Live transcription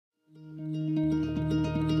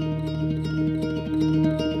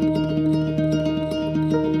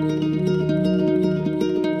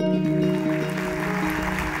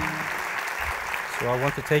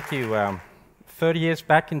take you 30 years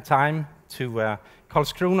back in time to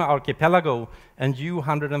Karlskrona Archipelago and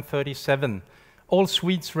U-137. All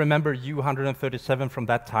Swedes remember U-137 from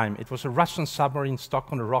that time. It was a Russian submarine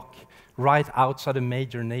stuck on a rock right outside a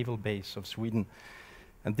major naval base of Sweden.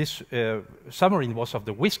 And this submarine was of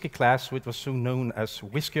the Whiskey class, which was soon known as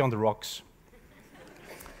Whiskey on the Rocks.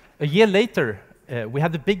 A year later, we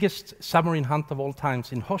had the biggest submarine hunt of all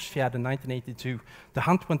times in Hårsfjärd in 1982. The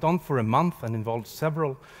hunt went on for a month and involved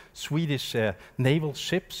several Swedish naval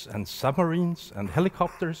ships and submarines and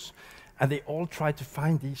helicopters, and they all tried to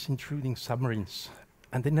find these intruding submarines,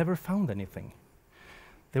 and they never found anything.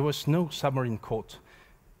 There was no submarine caught.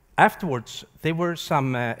 Afterwards, there were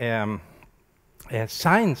some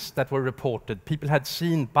signs that were reported. People had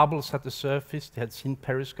seen bubbles at the surface, they had seen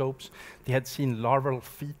periscopes, they had seen larval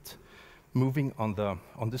feet moving on the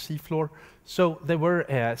seafloor. So there were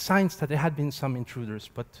signs that there had been some intruders,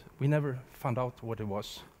 but we never found out what it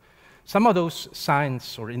was. Some of those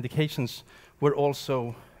signs or indications were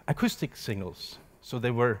also acoustic signals. So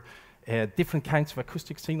there were different kinds of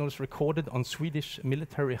acoustic signals recorded on Swedish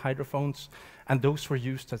military hydrophones, and those were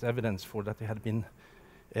used as evidence for that there had been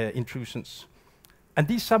intrusions. And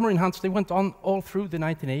these submarine hunts, they went on all through the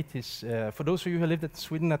 1980s. For those of you who lived in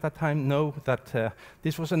Sweden at that time know that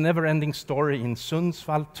this was a never-ending story in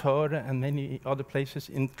Sundsvall, Töre, and many other places,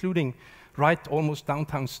 including right almost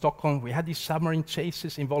downtown Stockholm. We had these submarine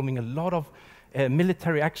chases involving a lot of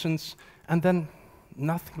military actions, and then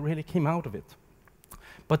nothing really came out of it.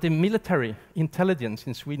 But the military intelligence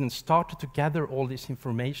in Sweden started to gather all this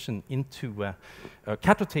information into a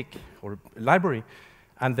cartotek, or library,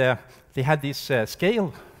 and they had this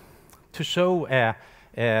scale to show,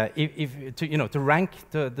 to rank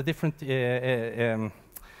the different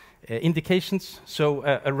indications. So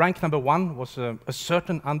rank number 1 was a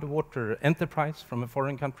certain underwater enterprise from a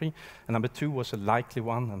foreign country, and number 2 was a likely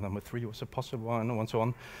one, and number 3 was a possible one, and so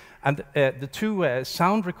on. And the two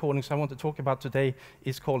sound recordings I want to talk about today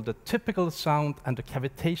is called the typical sound and the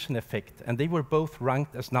cavitation effect, and they were both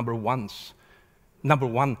ranked as number 1s. Number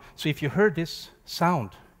 1. So if you heard this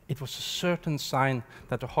sound, it was a certain sign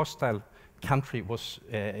that a hostile country was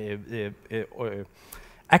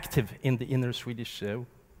active in the inner Swedish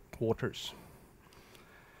waters.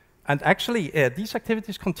 And actually, these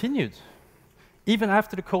activities continued. Even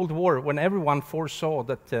after the Cold War, when everyone foresaw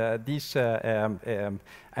that these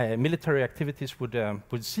military activities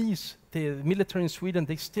would cease, the military in Sweden,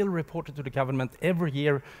 they still reported to the government every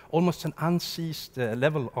year almost an unceased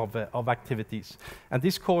level of activities. And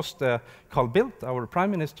this caused Carl Bildt, our prime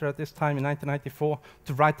minister at this time in 1994,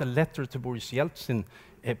 to write a letter to Boris Yeltsin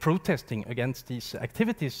protesting against these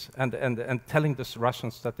activities and telling the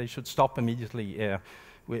Russians that they should stop immediately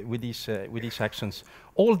with these actions.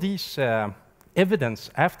 All these evidence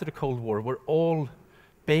after the Cold War were all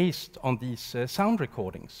based on these sound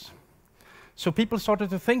recordings. So people started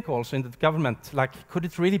to think also in the government, like, could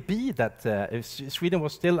it really be that Sweden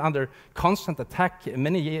was still under constant attack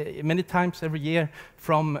many times every year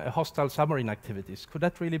from hostile submarine activities? Could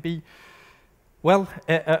that really be? Well,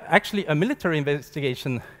 actually a military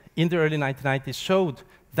investigation in the early 1990s showed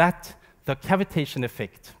that the cavitation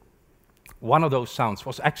effect, one of those sounds,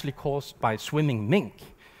 was actually caused by swimming mink.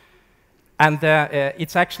 And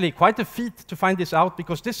it's actually quite a feat to find this out,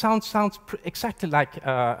 because this sound sounds exactly like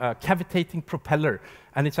a cavitating propeller.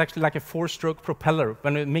 And it's actually like a 4-stroke propeller.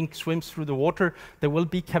 When a mink swims through the water, there will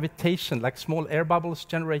be cavitation, like small air bubbles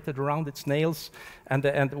generated around its nails. And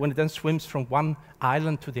when it then swims from one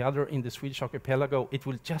island to the other in the Swedish archipelago, it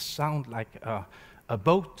will just sound like a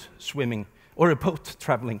boat swimming, or a boat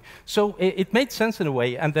traveling. So it made sense in a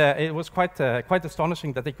way, and it was quite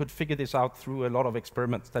astonishing that they could figure this out through a lot of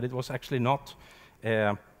experiments, that it was actually not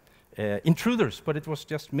intruders, but it was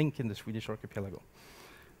just mink in the Swedish archipelago.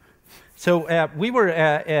 So we were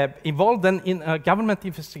involved then in a government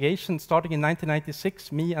investigation starting in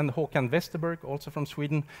 1996, me and Håkan Westerberg, also from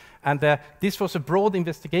Sweden, and this was a broad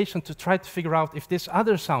investigation to try to figure out if this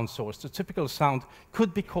other sound source, the typical sound,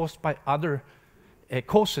 could be caused by other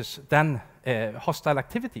causes than hostile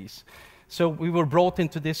activities. So we were brought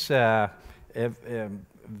into this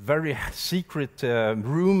very secret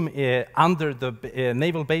room under the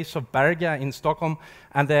naval base of Berga in Stockholm,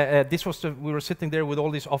 and we were sitting there with all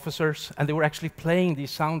these officers, and they were actually playing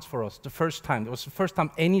these sounds for us the first time. It was the first time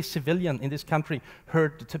any civilian in this country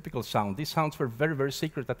heard the typical sound. These sounds were very, very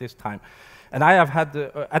secret at this time. And I have had,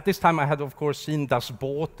 at this time I had of course seen Das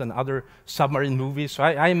Boot and other submarine movies, so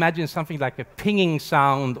I imagine something like a pinging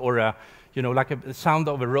sound, or a, like a sound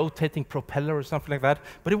of a rotating propeller or something like that,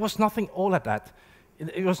 but it was nothing all like that.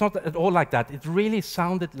 It was not at all like that. It really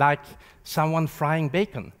sounded like someone frying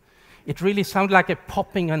bacon. it really sounded like a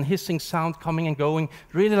popping and hissing sound coming and going,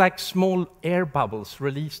 really like small air bubbles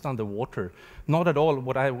released underwater. Not at all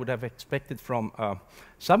what I would have expected from a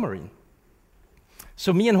submarine.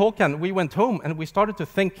 So me and Håkan, we went home and we started to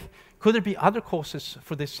think, could there be other causes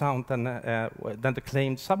for this sound than the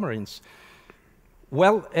claimed submarines?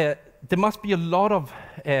 Well, there must be a lot of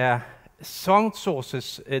sound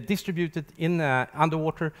sources distributed in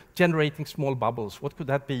underwater, generating small bubbles. What could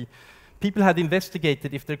that be? People had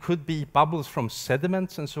investigated if there could be bubbles from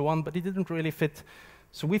sediments and so on, but it didn't really fit.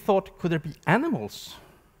 So we thought, could there be animals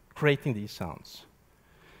creating these sounds?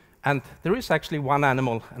 And there is actually one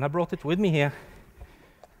animal, and I brought it with me here.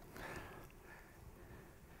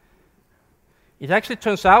 It actually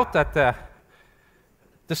turns out that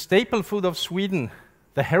the staple food of Sweden,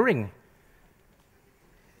 the herring,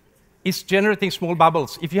 is generating small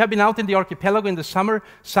bubbles. If you have been out in the archipelago in the summer,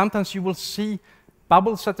 sometimes you will see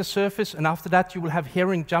bubbles at the surface, and after that you will have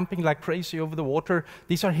herring jumping like crazy over the water.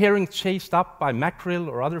 These are herring chased up by mackerel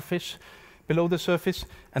or other fish below the surface,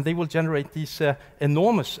 and they will generate these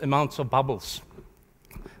enormous amounts of bubbles.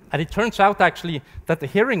 And it turns out actually that the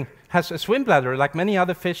herring has a swim bladder like many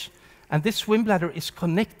other fish, and this swim bladder is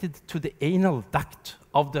connected to the anal duct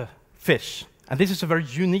of the fish. And this is a very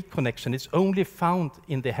unique connection. It's only found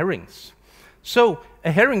in the herrings. So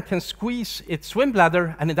a herring can squeeze its swim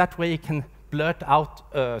bladder, and in that way it can blurt out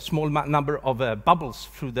a small number of bubbles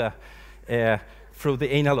through the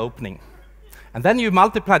anal opening. And then you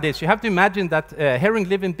multiply this. You have to imagine that herring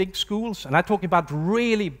live in big schools, and I talk about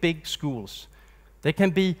really big schools. They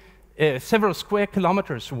can be several square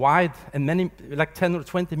kilometers wide and many, like 10 or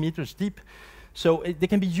 20 meters deep. So they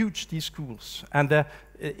can be huge, these schools. And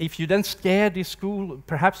if you then scare this school,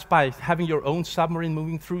 perhaps by having your own submarine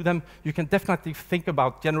moving through them, you can definitely think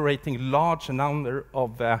about generating large number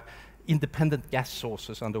of independent gas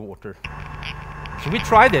sources underwater. So we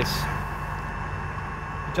try this.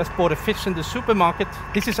 We just bought a fish in the supermarket.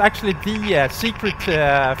 This is actually the secret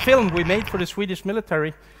film we made for the Swedish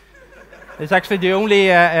military. It's actually the only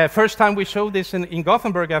first time we showed this in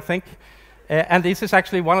Gothenburg, I think. And this is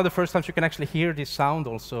actually one of the first times you can actually hear this sound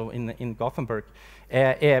also in Gothenburg.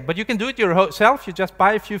 But you can do it yourself. You just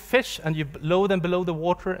buy a few fish and you lower them below the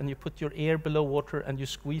water, and you put your ear below water and you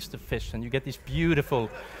squeeze the fish, and you get this beautiful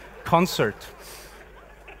concert.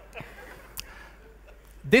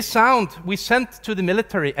 This sound we sent to the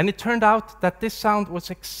military, and it turned out that this sound was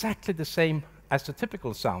exactly the same as the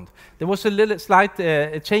typical sound. There was a little slight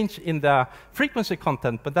change in the frequency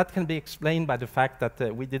content, but that can be explained by the fact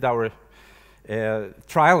that we did our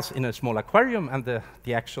trials in a small aquarium, and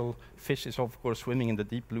the actual fish is of course swimming in the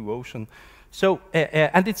deep blue ocean. So,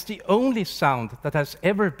 and it's the only sound that has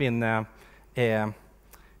ever been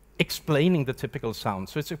explaining the typical sound.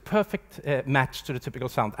 So it's a perfect match to the typical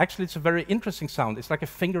sound. Actually, it's a very interesting sound. It's like a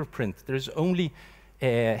fingerprint. There is only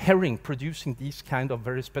herring producing these kind of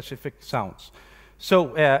very specific sounds.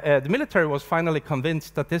 So the military was finally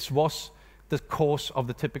convinced that this was the cause of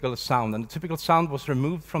the typical sound, and the typical sound was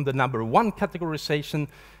removed from the number 1 categorization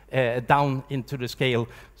down into the scale,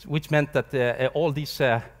 which meant that all these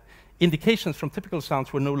indications from typical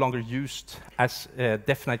sounds were no longer used as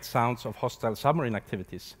definite sounds of hostile submarine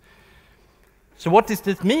activities. So what does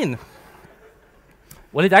this mean?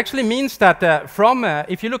 Well, it actually means that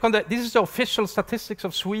if you look on this is the official statistics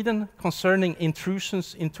of Sweden concerning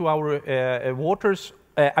intrusions into our waters.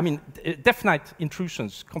 I mean, definite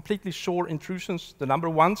intrusions, completely shore intrusions, the number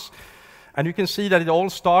ones. And you can see that it all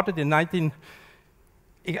started in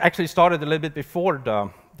it actually started a little bit before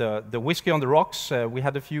the whiskey on the rocks. We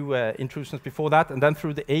had a few intrusions before that, and then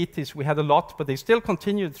through the 80s we had a lot, but they still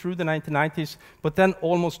continued through the 1990s, but then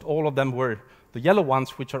almost all of them were the yellow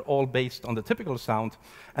ones, which are all based on the typical sound.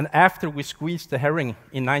 And after we squeezed the herring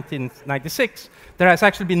in 1996, there has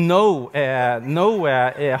actually been no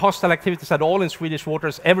hostile activities at all in Swedish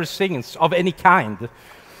waters ever since, of any kind.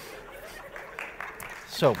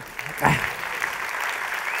 So,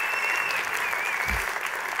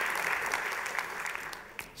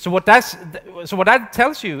 so what that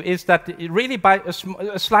tells you is that really by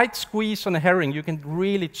a slight squeeze on a herring, you can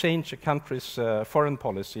really change a country's foreign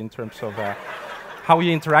policy in terms of how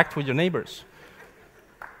you interact with your neighbors.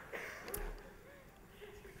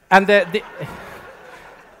 And the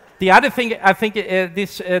other thing I think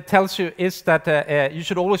this tells you is that you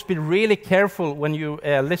should always be really careful when you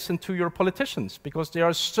listen to your politicians, because they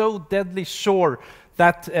are so deadly sure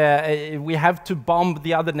that we have to bomb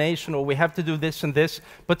the other nation, or we have to do this and this,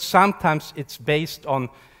 but sometimes it's based on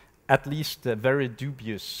at least very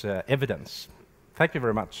dubious evidence. Thank you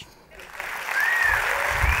very much.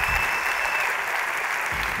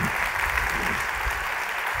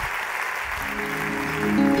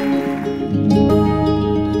 you.